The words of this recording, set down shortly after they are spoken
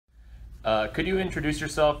Could you introduce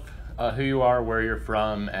yourself, who you are, where you're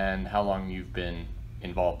from, and how long you've been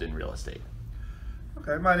involved in real estate?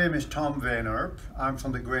 Okay, my name is Tom Van Erp. I'm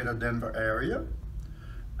from the greater Denver area.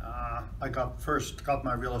 I first got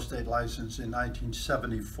my real estate license in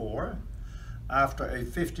 1974 after a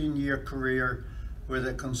 15-year career with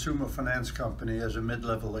a consumer finance company as a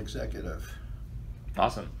mid-level executive.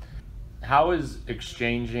 Awesome. How is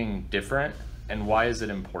exchanging different, and why is it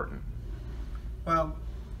important? Well,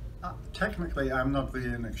 technically I'm not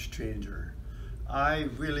really an exchanger. I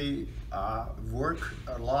really work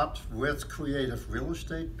a lot with creative real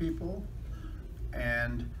estate people,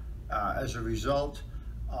 and as a result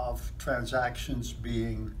of transactions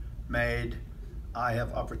being made, I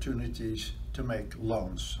have opportunities to make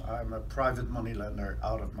loans. I'm a private money lender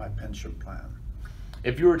out of my pension plan.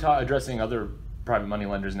 If you were addressing other private money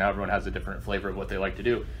lenders, now everyone has a different flavor of what they like to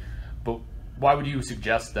do, but why would you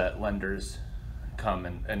suggest that lenders come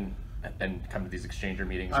and come to these exchanger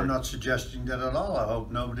meetings? I'm not suggesting that at all. I hope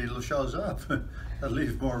nobody shows up. That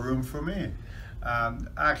leaves more room for me.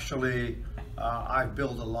 Actually, I've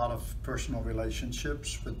built a lot of personal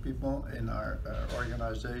relationships with people in our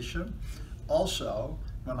organization. Also,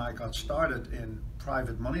 when I got started in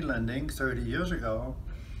private money lending 30 years ago,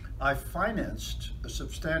 I financed a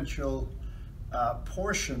substantial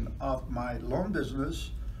portion of my loan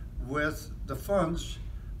business with the funds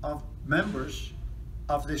of members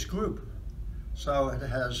of this group. So it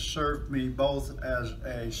has served me both as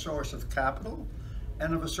a source of capital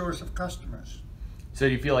and of a source of customers. So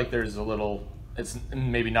do you feel like there's a little, it's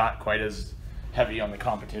maybe not quite as heavy on the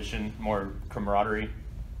competition, more camaraderie?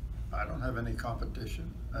 I don't have any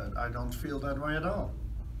competition. I don't feel that way at all.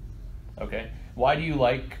 Okay. Why do you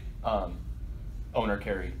like owner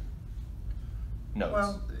carry notes?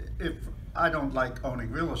 Well, if I don't like owning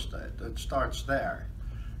real estate, it starts there.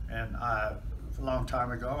 And a long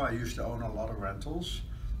time ago, I used to own a lot of rentals.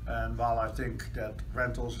 And while I think that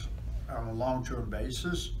rentals on a long-term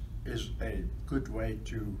basis is a good way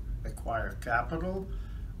to acquire capital,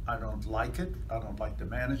 I don't like it. I don't like the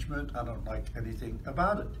management. I don't like anything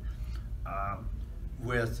about it.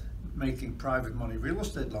 With making private money real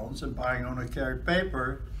estate loans and buying owner carried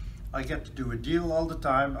paper, I get to do a deal all the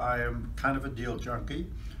time. I am kind of a deal junkie,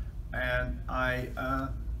 and I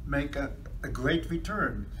make a great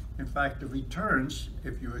return. In fact, the returns,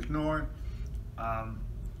 if you ignore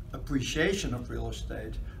appreciation of real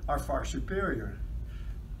estate, are far superior.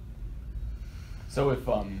 So if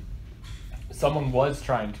someone was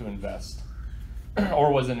trying to invest,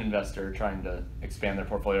 or was an investor trying to expand their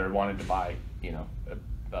portfolio, or wanted to buy,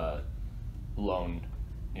 a loan,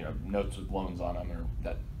 notes with loans on them, or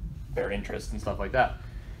that bear interest and stuff like that,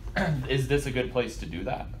 is this a good place to do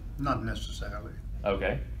that? Not necessarily.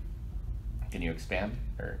 Okay. Can you expand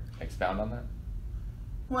or expound on that?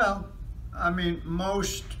 Well, I mean,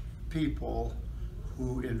 most people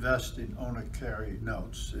who invest in owner carry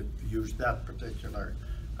notes, if you use that particular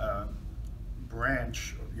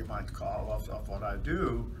branch, you might call, of what I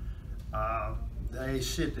do, they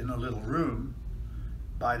sit in a little room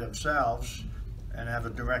by themselves and have a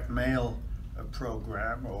direct mail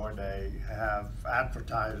program, or they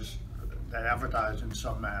advertise in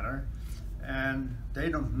some manner, and they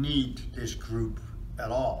don't need this group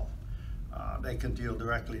at all. They can deal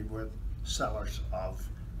directly with sellers of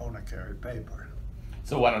owner carried paper.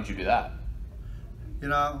 So why don't you do that?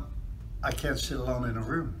 I can't sit alone in a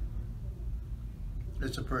room.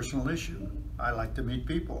 It's a personal issue. I like to meet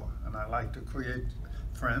people, and I like to create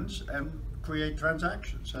friends and create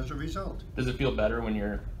transactions as a result. Does it feel better when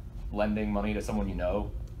you're lending money to someone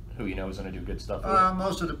who you know is going to do good stuff with it?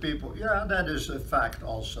 Most of the people, yeah, that is a fact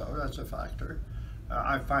also. That's a factor.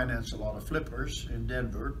 I finance a lot of flippers in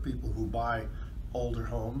Denver, people who buy older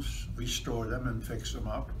homes, restore them and fix them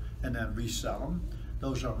up, and then resell them.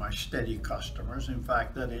 Those are my steady customers. In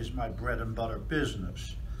fact, that is my bread and butter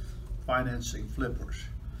business, financing flippers.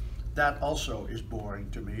 That also is boring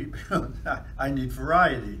to me because I need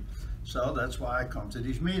variety. So that's why I come to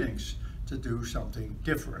these meetings, to do something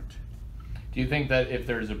different. Do you think that if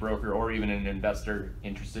there's a broker or even an investor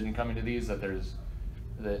interested in coming to these, do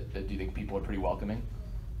you think people are pretty welcoming?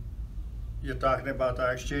 You're talking about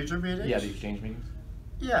our exchanger meetings? Yeah, the exchange meetings.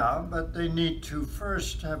 Yeah, but they need to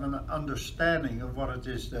first have an understanding of what it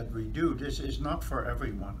is that we do. This is not for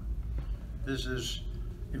everyone. This is,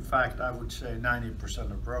 in fact, I would say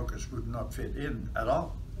 90% of brokers would not fit in at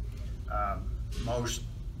all. Most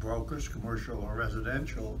brokers, commercial or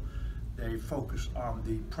residential, they focus on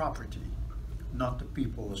the property, not the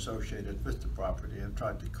people associated with the property, and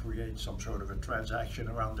try to create some sort of a transaction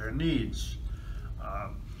around their needs.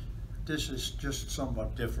 This is just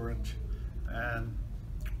somewhat different, and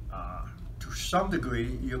some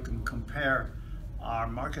degree, you can compare our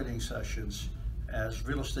marketing sessions as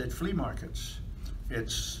real estate flea markets.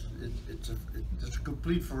 It's a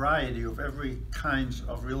complete variety of every kinds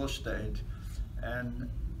of real estate, and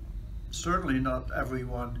certainly not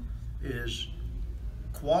everyone is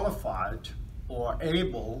qualified or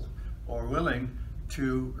able or willing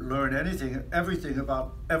to learn everything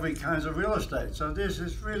about every kinds of real estate. So this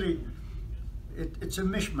is really, it's a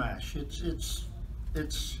mishmash.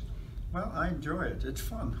 It's well, I enjoy it. It's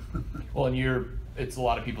fun. Well, and it's a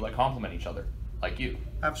lot of people that complement each other, like you.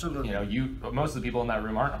 Absolutely. Most of the people in that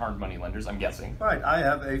room aren't hard money lenders, I'm guessing. Right. I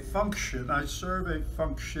have a function. I serve a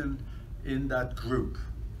function in that group.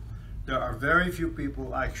 There are very few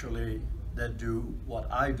people actually that do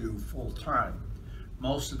what I do full time.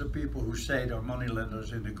 Most of the people who say they're money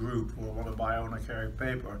lenders in the group or want to buy owner carry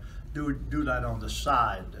paper do that on the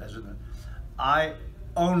side. I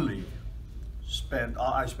spend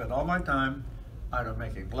all my time either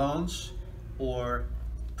making loans or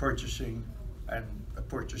purchasing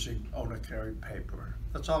owner carry paper.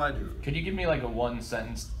 That's all I do. Could you give me like a one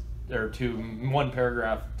sentence or one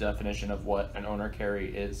paragraph definition of what an owner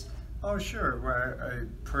carry is? Oh, sure. Where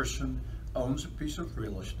a person owns a piece of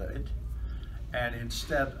real estate, and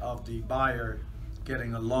instead of the buyer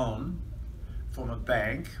getting a loan from a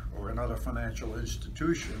bank or another financial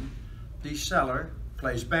institution, the seller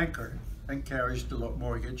plays banker and carries the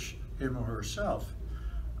mortgage, him or herself.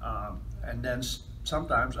 And then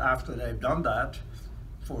sometimes after they've done that,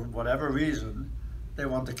 for whatever reason, they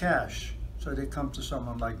want the cash. So they come to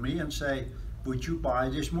someone like me and say, would you buy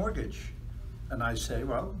this mortgage? And I say,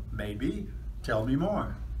 well, maybe, tell me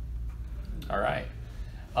more. All right.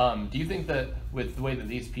 Do you think that with the way that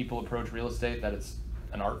these people approach real estate, that it's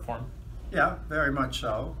an art form? Yeah, very much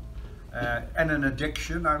so. And an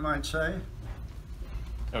addiction, I might say.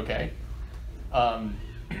 Okay.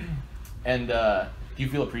 And do you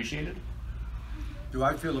feel appreciated Do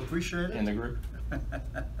I feel appreciated? in the group?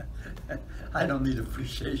 I don't need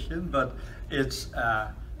appreciation, but it's,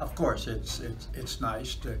 of course, it's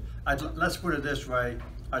nice to, let's put it this way,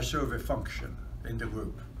 I serve a function in the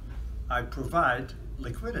group. I provide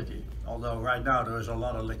liquidity, although right now there is a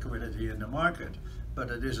lot of liquidity in the market, but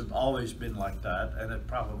it hasn't always been like that, and it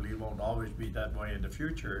probably won't always be that way in the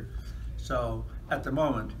future. So at the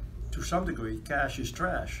moment, to some degree, cash is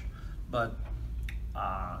trash, but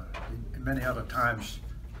in many other times,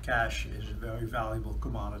 cash is a very valuable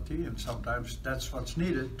commodity, and sometimes that's what's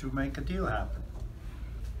needed to make a deal happen.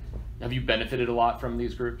 Have you benefited a lot from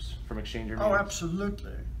these groups, from exchanger meetings? Oh,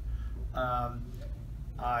 absolutely.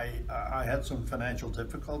 I had some financial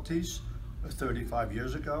difficulties 35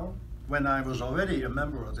 years ago when I was already a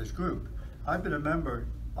member of this group. I've been a member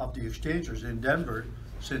of the exchangers in Denver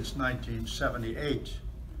since 1978,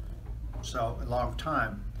 so a long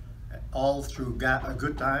time, all through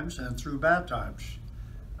good times and through bad times.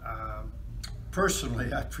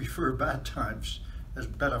 Personally, I prefer bad times. It's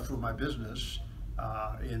better for my business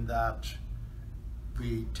in that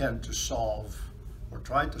we tend to solve or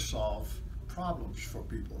try to solve problems for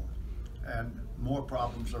people, and more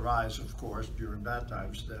problems arise, of course, during bad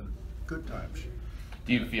times than good times.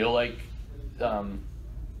 Do you feel like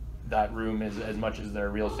that room is, as much as they're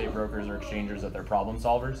real estate brokers or exchangers, that they're problem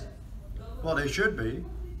solvers? Well, they should be.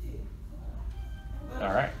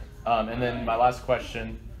 All right. And then my last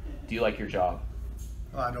question, do you like your job?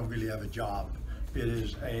 Well, I don't really have a job.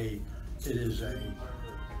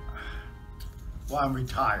 Well, I'm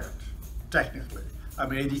retired, technically.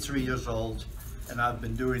 I'm 83 years old, and I've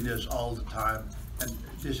been doing this all the time. And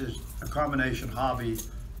this is a combination hobby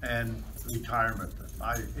and retirement.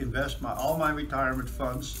 I invest all my retirement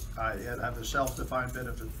funds. I have a self-defined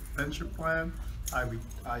benefit pension plan.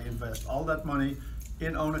 I invest all that money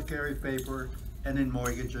in owner carry paper and in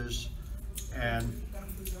mortgages. And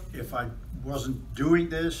if I wasn't doing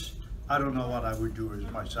this, I don't know what I would do as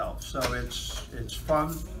myself. So it's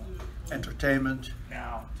fun, entertainment,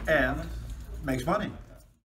 and makes money.